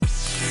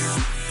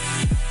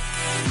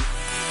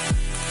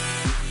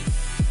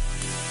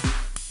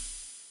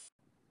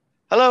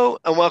Hello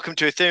and welcome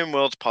to Ethereum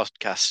Worlds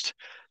Podcast,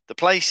 the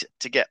place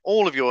to get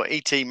all of your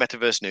ET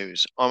Metaverse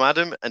news. I'm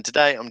Adam, and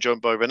today I'm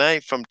joined by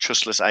René from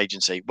Trustless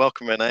Agency.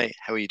 Welcome, René.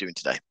 How are you doing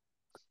today?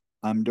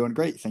 I'm doing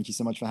great. Thank you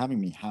so much for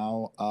having me.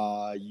 How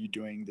are you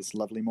doing this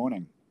lovely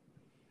morning?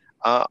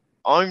 Uh,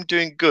 I'm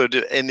doing good,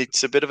 and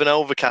it's a bit of an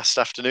overcast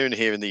afternoon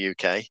here in the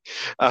UK.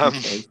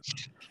 Okay.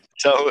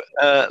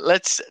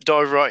 Let's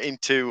dive right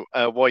into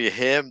why you're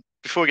here.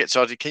 Before we get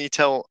started, can you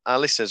tell our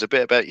listeners a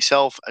bit about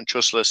yourself and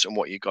Trustless and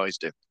what you guys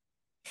do?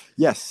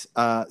 Yes.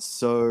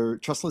 So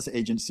Trustless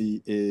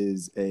Agency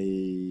is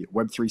a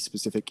Web3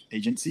 specific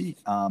agency.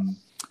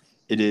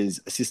 It is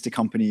a sister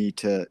company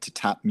to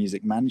Tap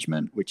Music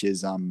Management, which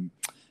is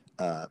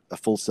a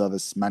full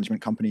service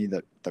management company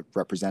that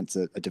represents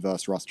a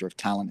diverse roster of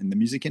talent in the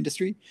music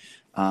industry.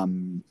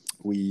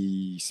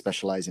 We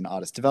specialize in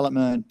artist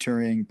development,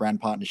 touring,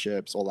 brand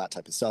partnerships, all that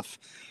type of stuff.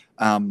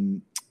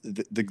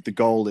 The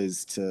goal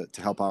is to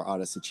help our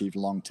artists achieve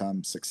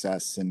long-term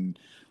success and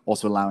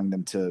also allowing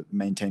them to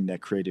maintain their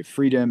creative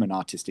freedom and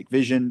artistic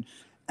vision.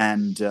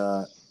 And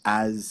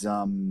as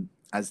the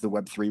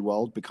Web3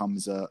 world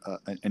becomes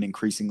an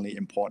increasingly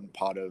important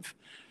part of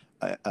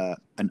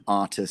an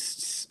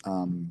artist's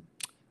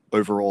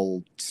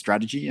overall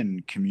strategy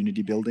and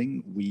community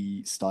building,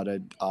 we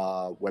started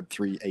our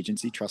Web3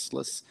 agency,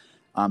 Trustless,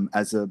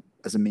 as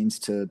a means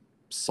to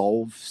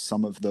solve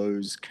some of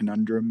those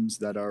conundrums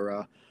that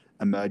are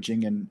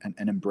emerging and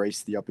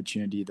embrace the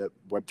opportunity that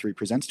Web3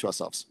 presents to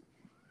ourselves.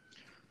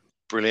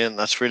 Brilliant.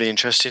 That's really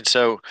interesting.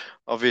 So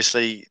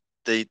obviously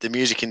the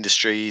music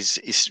industry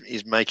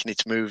is making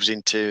its moves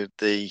into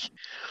the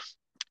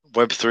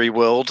Web3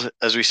 world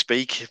as we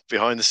speak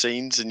behind the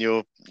scenes, and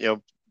you're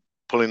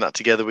pulling that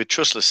together with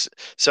Trustless.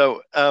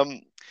 So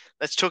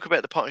let's talk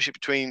about the partnership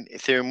between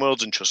Ethereum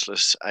Worlds and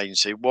Trustless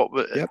Agency.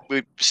 Yep.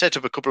 We set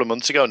up a couple of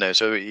months ago now,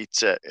 so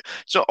it's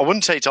not. I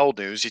wouldn't say it's old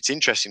news. It's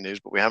interesting news,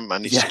 but we haven't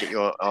managed to get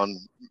you on.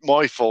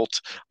 My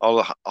fault.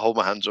 I'll hold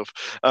my hands up.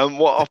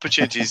 What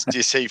opportunities do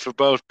you see for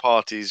both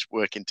parties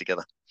working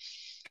together?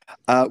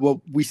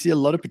 Well, we see a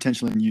lot of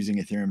potential in using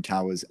Ethereum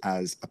Towers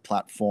as a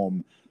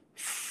platform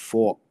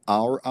for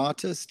our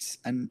artists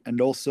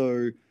and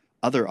also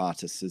other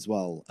artists as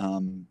well.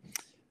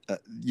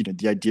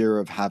 The idea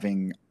of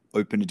having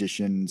open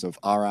editions of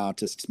our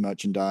artists'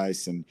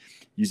 merchandise and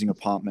using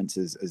apartments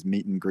as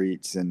meet and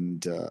greets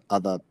and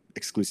other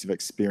exclusive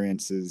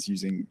experiences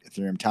using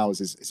Ethereum Towers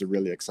is a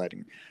really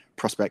exciting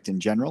prospect in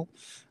general.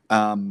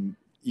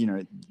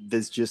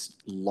 There's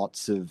just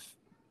lots of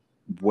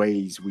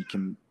ways we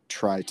can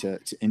try to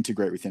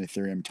integrate within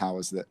Ethereum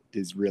Towers that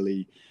is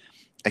really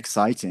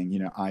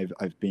exciting.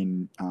 I've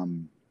been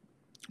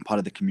part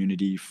of the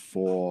community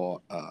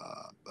for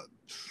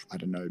I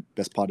don't know,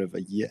 best part of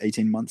a year,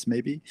 18 months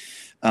maybe.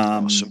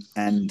 Awesome.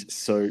 And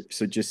so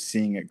just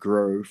seeing it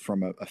grow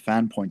from a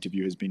fan point of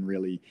view has been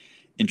really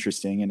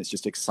interesting, and it's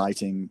just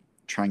exciting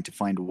trying to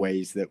find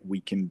ways that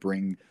we can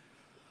bring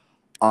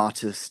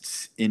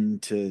artists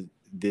into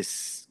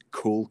this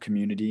cool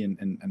community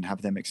and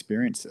have them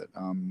experience it.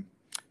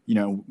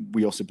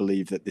 We also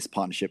believe that this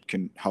partnership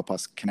can help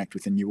us connect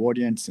with a new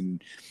audience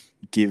and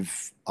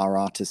give our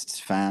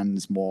artists'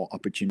 fans more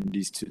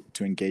opportunities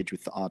to engage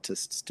with the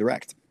artists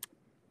direct.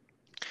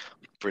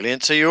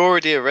 Brilliant. So you're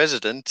already a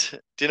resident.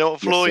 Do you know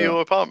what floor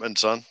your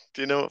apartment's on?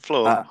 Do you know what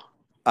floor?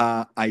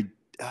 I'll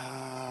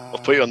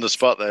put you on the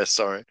spot there.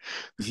 Sorry.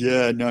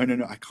 Yeah, no.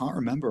 I can't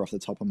remember off the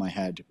top of my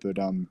head, but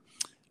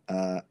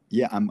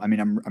yeah,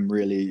 I'm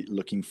really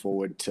looking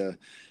forward to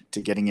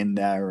getting in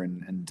there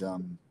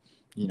and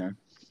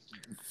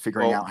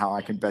figuring out how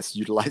I can best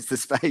utilize the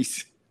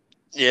space.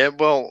 Yeah,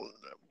 well,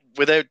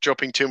 without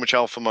dropping too much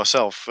alpha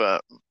myself,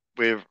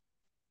 we're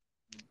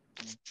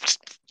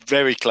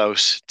very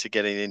close to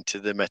getting into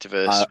the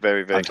metaverse.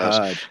 Very, very close.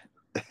 Heard.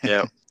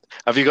 Yeah.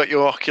 Have you got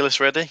your Oculus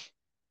ready?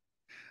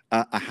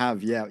 I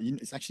have. Yeah,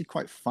 it's actually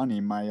quite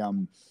funny.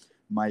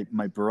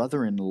 My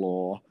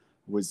brother-in-law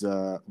was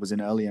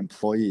an early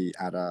employee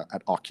at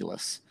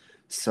Oculus,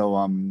 so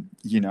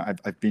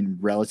I've been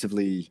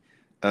relatively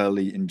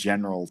early in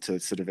general to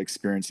sort of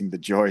experiencing the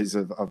joys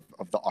of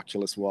the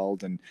Oculus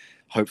world, and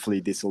hopefully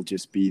this will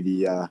just be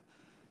the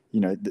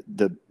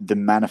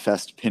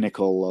manifest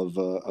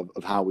pinnacle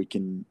of how we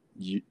can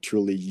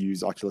truly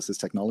use Oculus's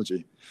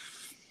technology.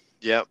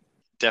 Yeah,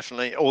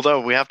 definitely. Although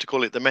we have to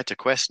call it the Meta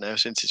Quest now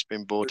since it's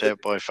been bought out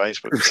by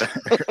Facebook.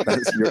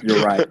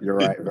 You're right. You're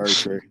right. Very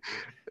true.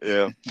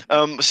 Yeah.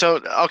 So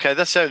okay,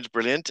 that sounds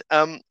brilliant.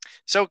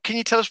 So can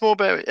you tell us more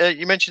about?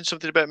 You mentioned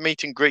something about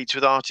meet and greets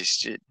with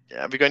artists.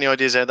 Have you got any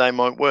ideas how they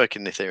might work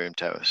in the Ethereum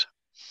Towers?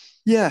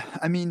 Yeah,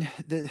 I mean,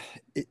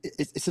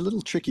 it's a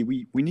little tricky.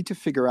 We need to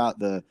figure out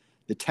the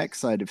tech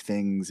side of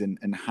things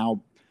and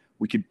how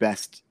we could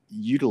best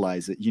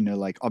utilize it.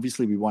 Like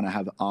obviously we want to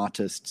have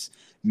artists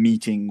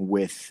meeting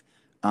with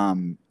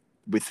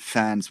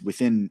fans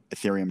within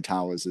Ethereum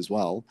Towers as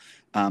well,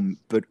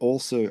 but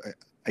also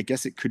I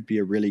guess it could be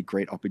a really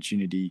great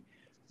opportunity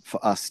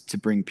for us to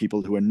bring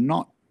people who are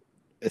not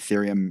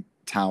Ethereum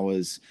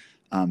Towers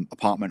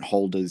apartment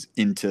holders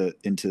into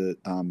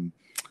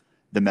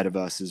the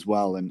metaverse as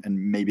well, and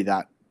maybe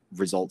that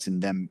results in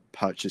them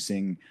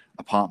purchasing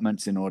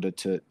apartments in order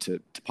to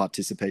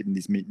participate in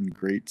these meet and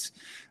greets.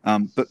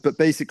 But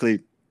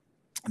basically,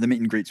 the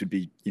meet and greets would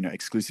be,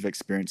 exclusive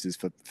experiences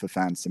for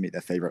fans to meet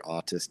their favorite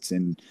artists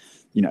in,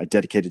 a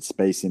dedicated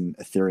space in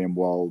Ethereum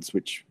Worlds,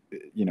 which,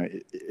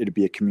 it'd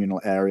be a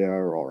communal area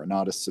or an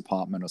artist's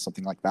apartment or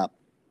something like that.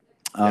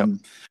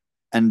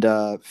 And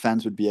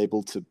fans would be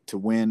able to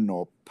win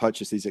or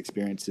purchase these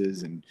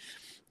experiences and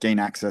gain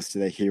access to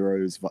their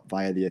heroes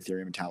via the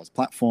Ethereum Towers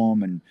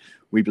platform. And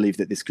we believe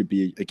that this could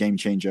be a game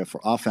changer for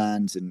our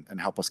fans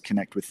and help us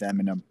connect with them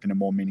in a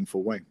more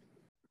meaningful way.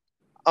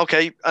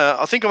 Okay,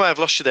 I think I might have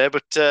lost you there,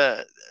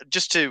 but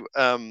just to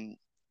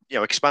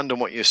expand on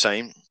what you're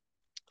saying,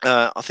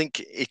 I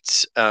think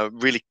it's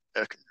really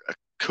a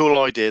cool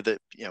idea that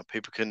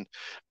people can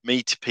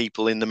meet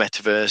people in the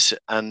metaverse,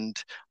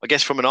 and I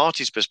guess from an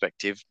artist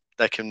perspective,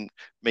 they can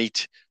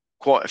meet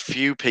quite a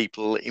few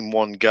people in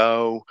one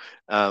go.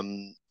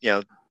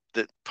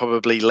 That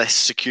probably less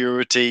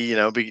security.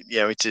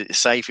 It's a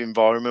safe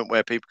environment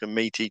where people can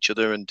meet each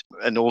other,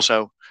 and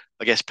also,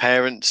 I guess,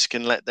 parents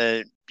can let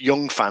their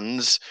young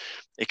fans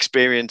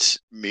experience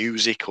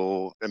music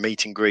or a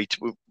meet and greet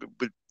with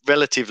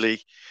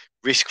relatively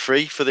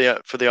risk-free for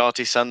the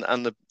artists and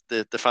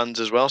the fans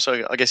as well.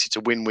 So I guess it's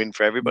a win-win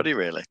for everybody,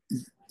 really.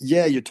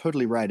 Yeah, you're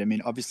totally right. I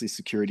mean, obviously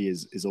security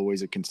is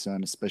always a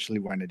concern, especially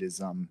when it is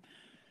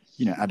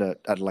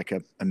at like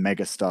a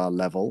mega star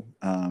level.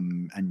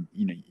 And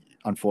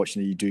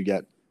unfortunately you do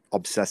get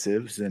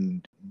obsessives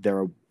and there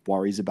are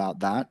worries about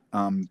that.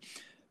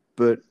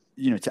 But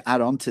to add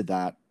on to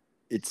that,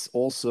 it's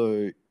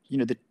also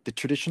the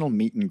traditional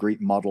meet and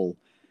greet model,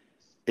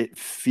 it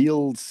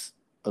feels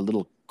a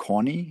little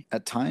corny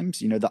at times.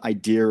 The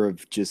idea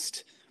of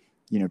just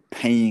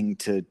paying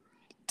to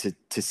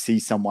see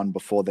someone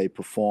before they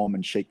perform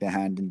and shake their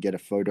hand and get a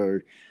photo,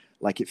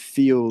 like it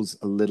feels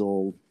a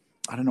little,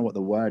 I don't know what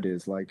the word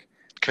is, like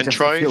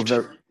contrived.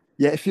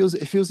 It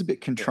feels a bit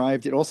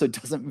contrived. It also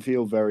doesn't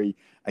feel very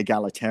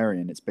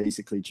egalitarian. It's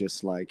basically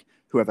just like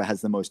whoever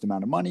has the most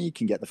amount of money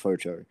can get the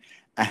photo,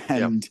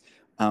 and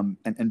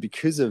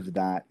because of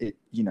that,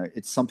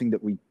 it's something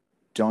that we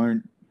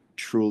don't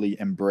truly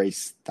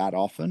embrace that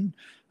often.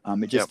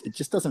 It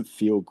just doesn't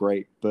feel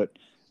great. But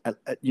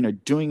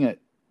doing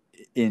it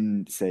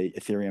in, say,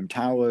 Ethereum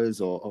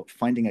Towers or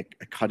finding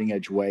a cutting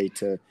edge way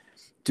to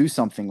do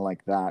something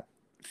like that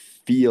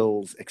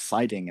feels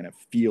exciting, and it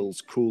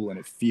feels cool, and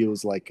it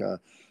feels like a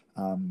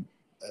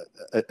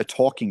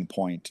talking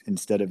point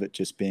instead of it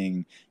just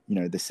being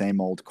the same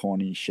old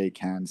corny shake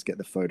hands, get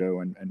the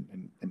photo, and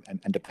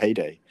a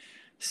payday.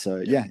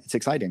 So it's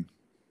exciting.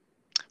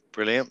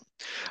 Brilliant.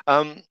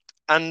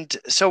 And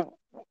so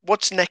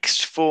what's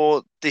next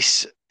for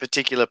this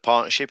particular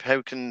partnership?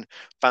 How can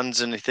fans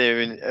and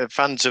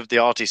fans of the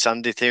artists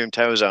and Ethereum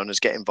Towers owners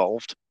get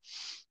involved?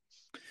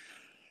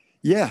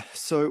 Yeah,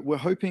 so we're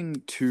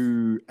hoping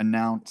to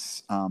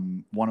announce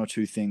one or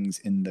two things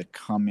in the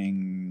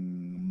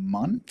coming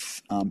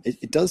month.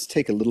 It does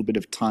take a little bit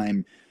of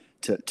time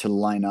to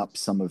line up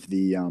some of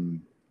the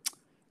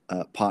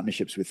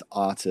partnerships with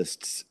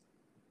artists,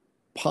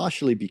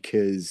 partially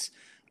because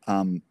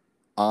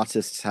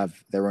artists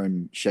have their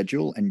own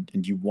schedule, and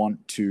you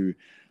want to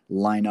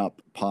line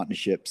up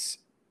partnerships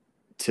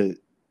to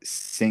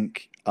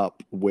sync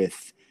up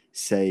with,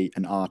 say,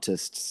 an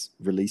artist's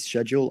release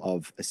schedule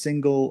of a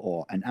single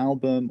or an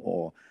album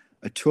or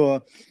a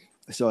tour.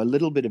 So a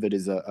little bit of it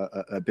is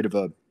a bit of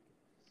a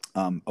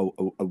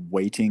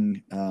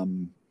waiting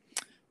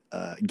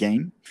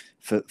game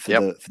for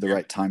the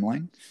right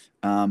timeline.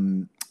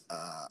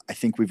 I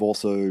think we've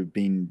also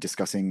been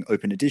discussing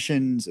open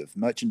editions of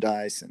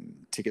merchandise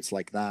and tickets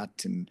like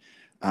that, and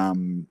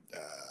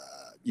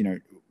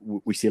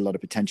we see a lot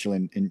of potential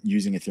in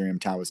using Ethereum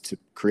Towers to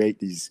create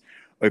these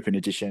open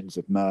editions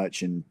of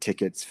merch and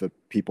tickets for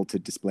people to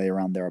display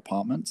around their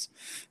apartments.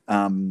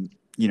 And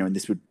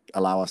this would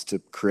allow us to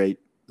create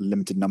a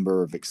limited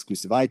number of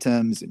exclusive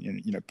items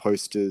and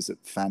posters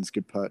that fans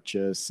could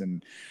purchase,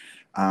 and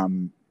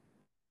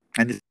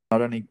this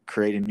not only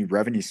create a new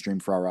revenue stream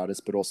for our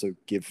artists, but also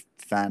give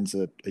fans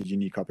a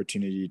unique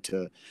opportunity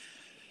to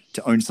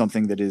own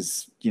something that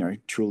is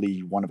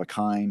truly one of a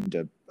kind,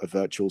 a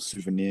virtual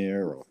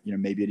souvenir, or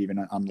maybe it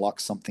even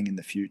unlocks something in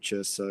the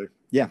future. So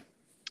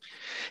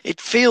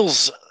it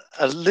feels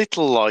a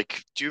little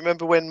like, do you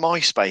remember when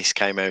MySpace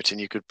came out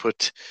and you could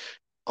put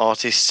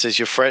artists as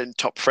your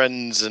top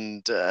friends,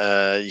 and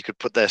you could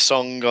put their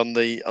song on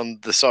the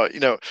site?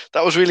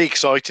 That was really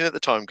exciting at the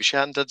time because you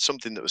hadn't had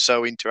something that was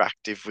so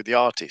interactive with the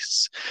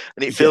artists,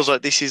 and it feels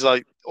like this is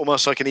like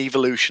almost like an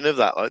evolution of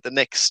that, like the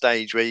next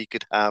stage where you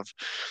could have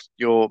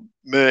your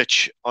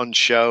merch on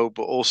show,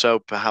 but also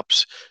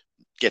perhaps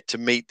get to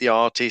meet the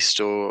artist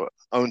or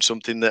own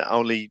something that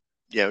only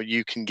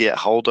you can get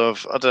hold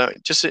of. I don't know,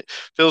 it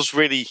feels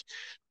really,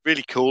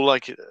 really cool.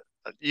 Like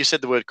you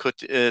said,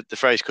 the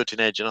phrase cutting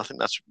edge, and I think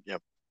that's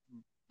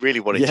really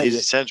what it is.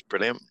 It sounds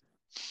brilliant.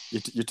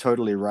 You're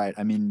totally right.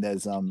 I mean,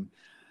 there's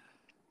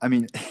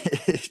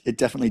it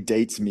definitely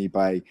dates me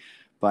by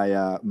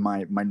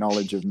my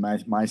knowledge of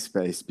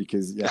MySpace,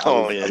 because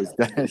Oh yeah.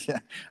 yeah,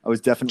 I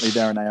was definitely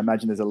there, and I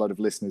imagine there's a lot of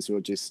listeners who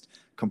are just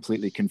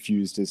completely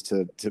confused as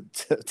to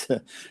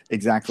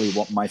exactly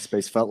what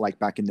MySpace felt like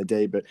back in the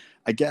day. But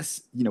I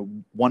guess,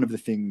 one of the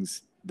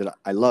things that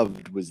I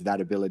loved was that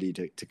ability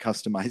to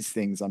customize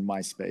things on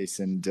MySpace,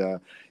 and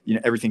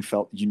everything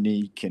felt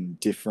unique and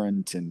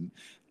different, and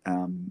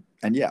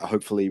yeah,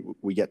 hopefully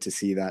we get to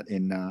see that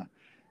in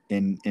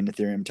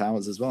Ethereum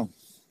Towers as well.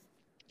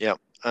 Yeah,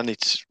 and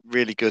it's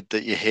really good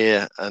that you're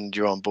here and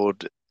you're on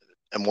board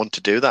and want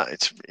to do that.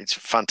 It's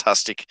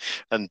fantastic,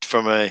 and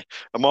from a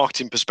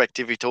marketing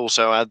perspective, it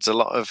also adds a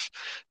lot of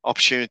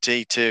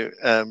opportunity to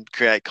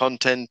create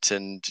content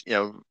and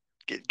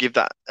give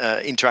that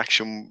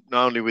interaction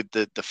not only with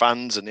the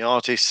fans and the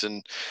artists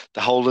and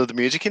the whole of the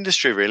music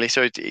industry, really.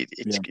 So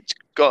it's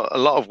got a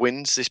lot of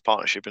wins, this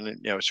partnership, and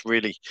it's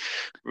really.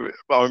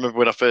 I remember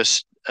when I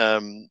first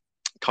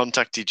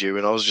contacted you,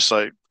 and I was just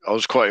like, I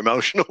was quite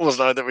emotional,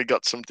 wasn't I, that we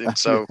got something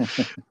so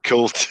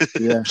cool.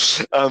 Yeah.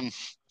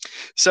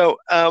 So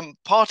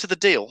part of the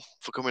deal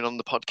for coming on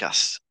the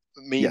podcast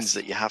means Yes.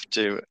 that you have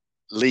to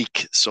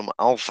leak some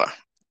alpha.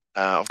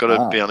 I've got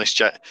to be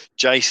honest,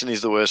 Jason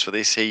is the worst for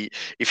this.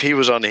 If he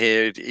was on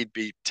here, he'd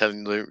be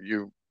telling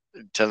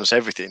us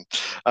everything.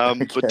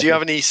 Okay. But do you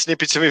have any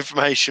snippets of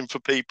information for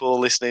people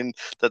listening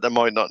that they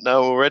might not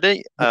know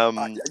already?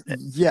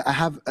 Yeah, I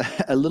have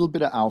a little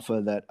bit of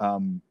alpha that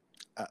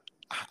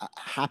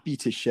happy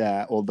to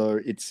share, although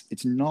it's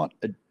not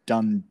a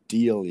done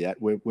deal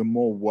yet. We're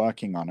more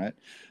working on it,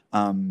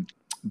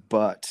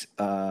 but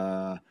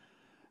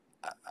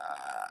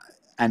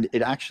and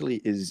it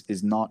actually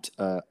is not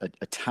a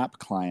tap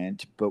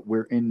client, but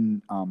we're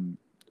in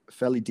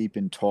fairly deep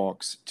in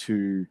talks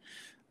to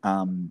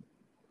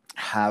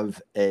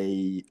have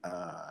a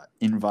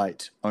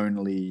invite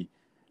only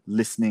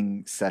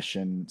listening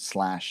session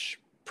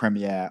 /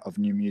 premiere of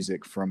new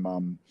music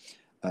from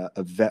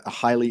a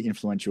highly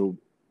influential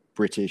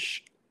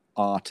British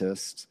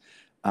artist,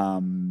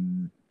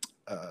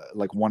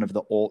 like one of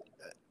the all.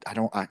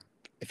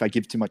 If I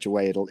give too much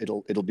away,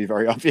 it'll be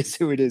very obvious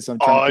who it is. So I'm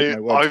trying to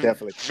pick my words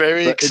carefully. I'm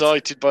very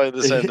excited by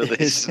the sound of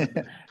this.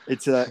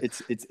 It's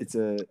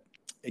a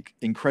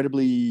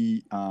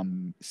incredibly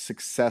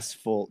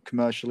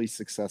commercially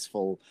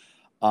successful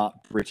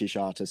British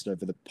artist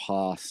over the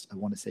past, I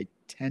want to say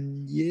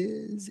 10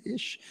 years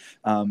ish.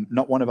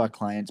 Not one of our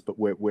clients, but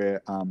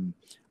we're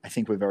I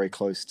think we're very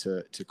close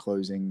to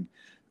closing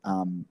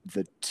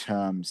the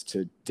terms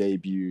to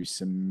debut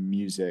some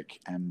music,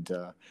 and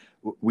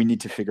we need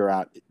to figure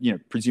out,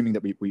 presuming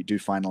that we do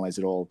finalize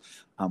it all,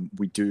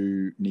 we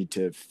do need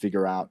to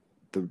figure out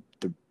the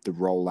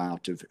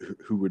rollout of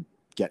who would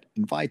get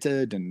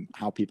invited and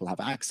how people have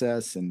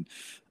access, and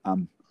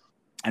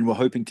we're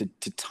hoping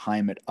to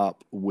time it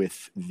up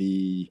with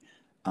the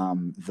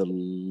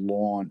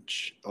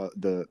launch.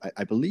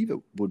 I believe it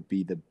would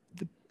be the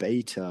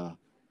beta.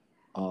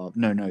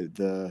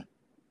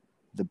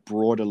 The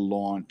broader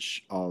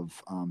launch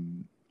of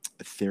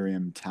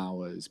Ethereum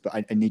Towers, but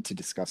I need to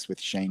discuss with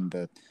Shane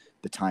the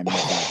timing of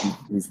that.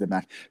 He's the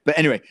man. But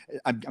anyway,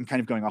 I'm kind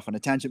of going off on a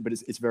tangent, but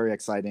it's very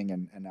exciting,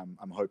 and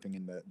I'm hoping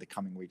in the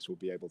coming weeks we'll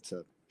be able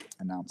to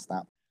announce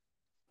that.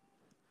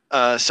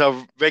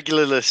 So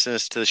regular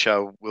listeners to the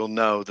show will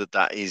know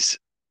that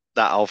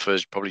alpha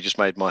has probably just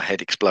made my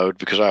head explode,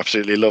 because I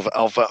absolutely love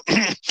alpha.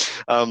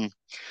 And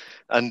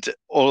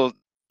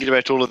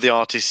about all of the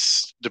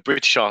artists, the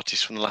British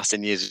artists from the last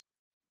 10 years.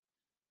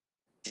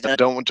 I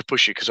don't want to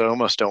push it because I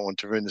almost don't want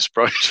to ruin the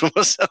surprise for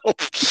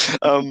myself.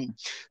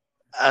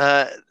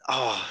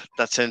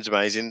 That sounds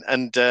amazing.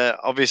 And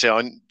obviously,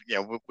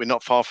 we're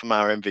not far from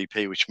our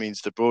MVP, which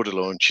means the broader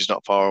launch is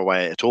not far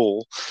away at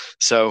all.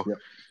 So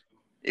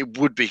it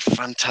would be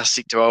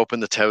fantastic to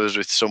open the towers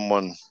with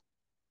someone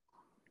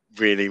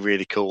really,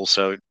 really cool.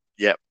 So,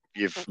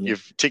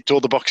 you've ticked all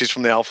the boxes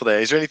from the alpha there.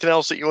 Is there anything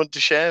else that you want to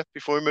share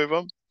before we move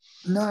on?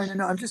 No.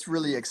 I'm just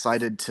really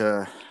excited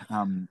to,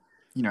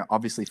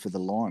 obviously for the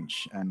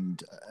launch,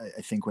 and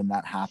I think when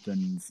that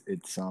happens,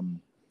 it's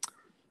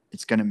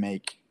going to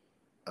make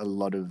a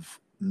lot of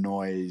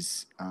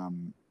noise,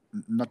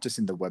 not just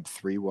in the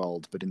Web3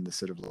 world, but in the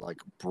sort of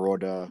like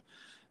broader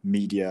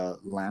media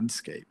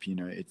landscape.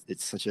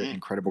 It's such an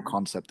incredible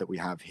concept that we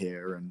have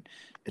here, and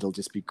it'll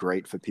just be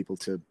great for people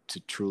to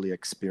truly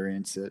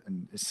experience it.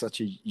 And it's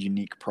such a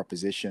unique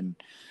proposition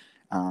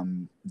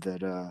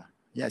that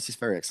it's just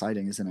very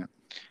exciting, isn't it?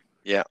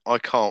 Yeah, I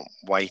can't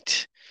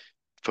wait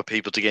for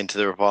people to get into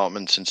their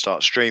apartments and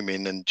start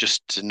streaming, and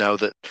just to know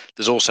that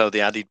there's also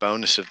the added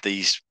bonus of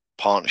these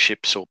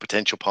partnerships or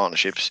potential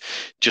partnerships.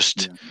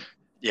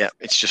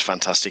 It's just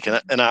fantastic,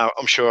 and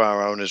I'm sure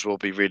our owners will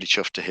be really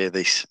chuffed to hear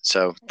this.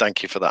 So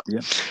thank you for that.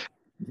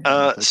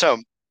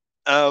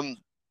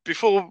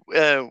 Before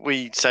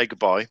we say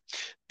goodbye,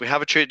 we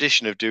have a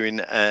tradition of doing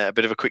a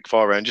bit of a quick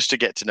fire round just to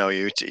get to know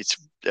you. It's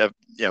a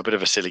bit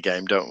of a silly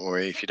game. Don't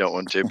worry if you don't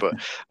want to. But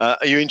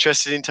are you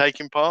interested in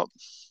taking part?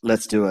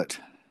 Let's do it.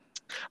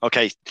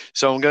 Okay,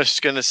 so I'm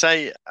just going to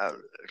say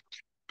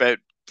about,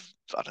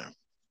 I don't know,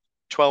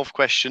 12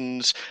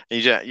 questions,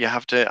 and you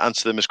have to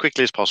answer them as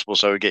quickly as possible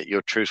so we get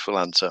your truthful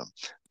answer.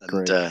 And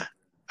Great.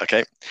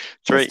 okay,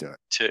 Let's 3, do it.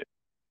 2,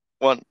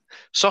 1.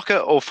 Soccer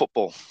or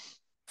football?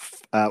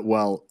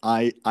 Well,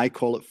 I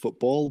call it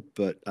football,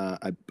 but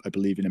I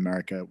believe in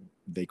America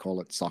they call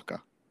it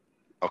soccer.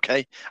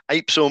 Okay.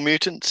 Apes or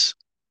mutants?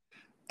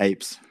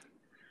 Apes.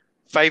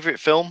 Favorite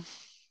film?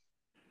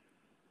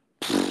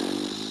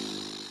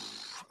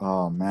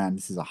 Oh man,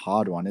 this is a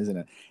hard one, isn't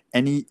it?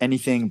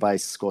 Anything by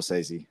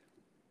Scorsese.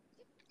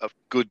 A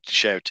good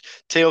shout.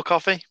 Tea or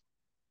coffee?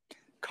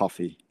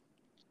 Coffee.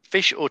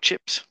 Fish or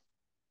chips?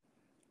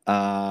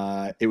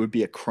 It would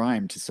be a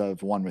crime to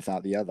serve one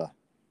without the other.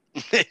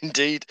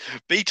 Indeed.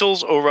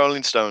 Beatles or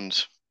Rolling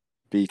Stones?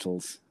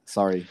 Beatles.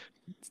 Sorry,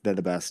 they're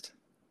the best.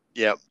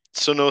 Yeah.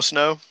 Sun or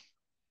snow?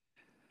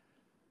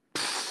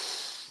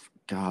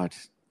 God,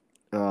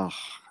 oh,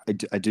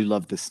 I do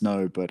love the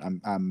snow, but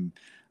I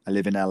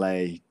live in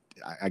LA.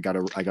 I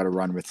gotta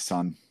run with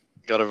sun.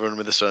 Got to run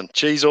with the sun.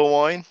 Cheese or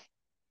wine?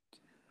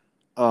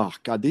 Oh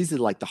God, these are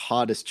like the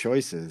hardest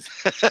choices.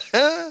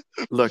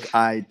 Look,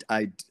 I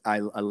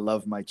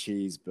love my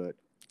cheese, but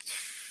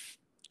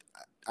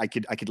I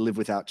could live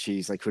without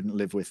cheese. I couldn't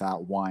live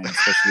without wine,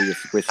 especially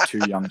with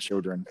 2 young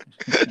children.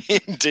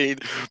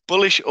 Indeed.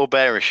 Bullish or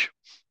bearish?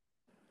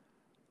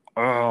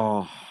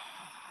 Oh,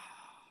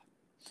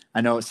 I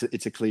know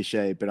it's a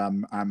cliche, but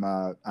I'm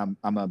a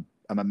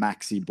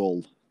maxi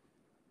bull.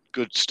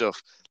 Good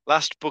stuff.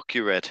 Last book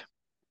you read?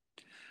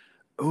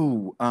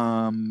 Oh,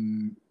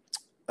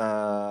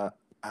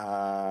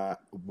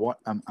 what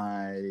am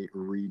I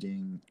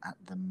reading at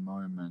the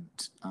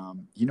moment?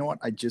 You know what?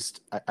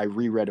 I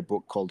reread a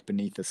book called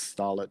Beneath a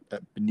Scarlet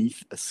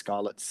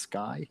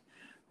Sky,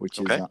 which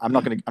is Okay. I'm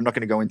not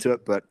gonna go into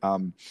it, but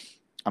I'm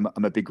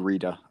a big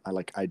reader.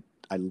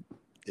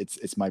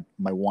 It's my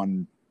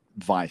one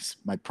vice.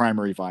 My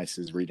primary vice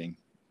is reading.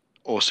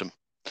 Awesome.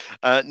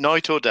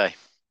 Night or day?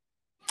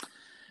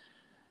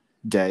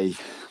 Day.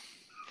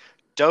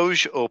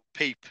 Doge or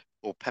Peep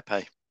or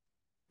Pepe?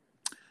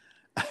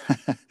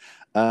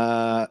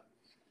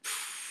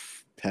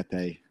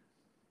 Pepe.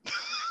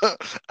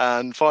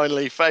 And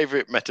finally,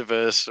 favorite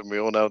metaverse, and we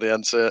all know the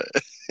answer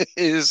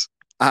is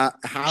how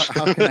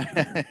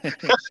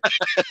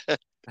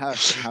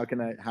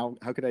can I how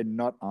could I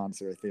not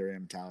answer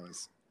Ethereum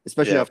Towers,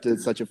 especially after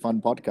such a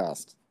fun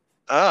podcast?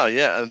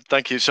 Yeah, and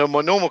thank you. So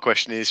my normal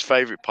question is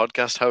favorite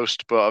podcast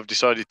host, but I've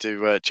decided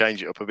to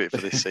change it up a bit for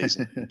this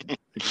season. Okay,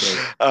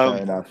 fair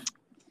enough.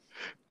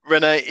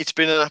 René, it's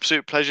been an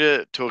absolute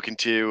pleasure talking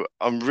to you.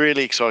 I'm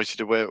really excited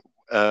about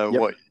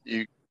what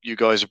you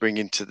guys are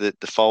bringing to the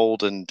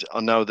fold, and I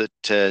know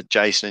that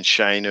Jason and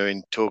Shane are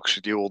in talks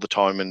with you all the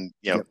time, and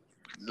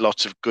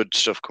lots of good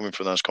stuff coming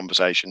from those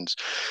conversations.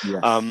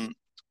 Yes.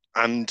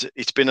 And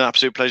it's been an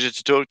absolute pleasure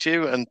to talk to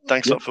you, and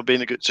thanks a lot for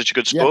being such a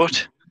good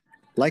sport.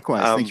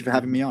 Likewise, thank you for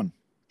having me on.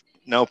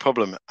 No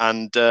problem.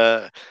 And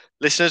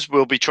listeners,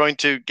 we'll be trying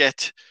to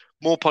get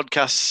more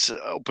podcasts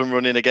up and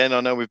running again.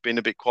 I know we've been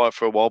a bit quiet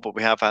for a while, but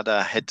we have had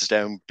our heads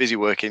down, busy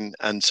working,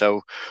 and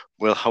so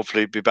we'll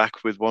hopefully be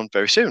back with one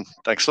very soon.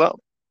 Thanks a lot.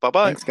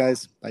 Bye-bye. Thanks,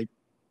 guys. Bye.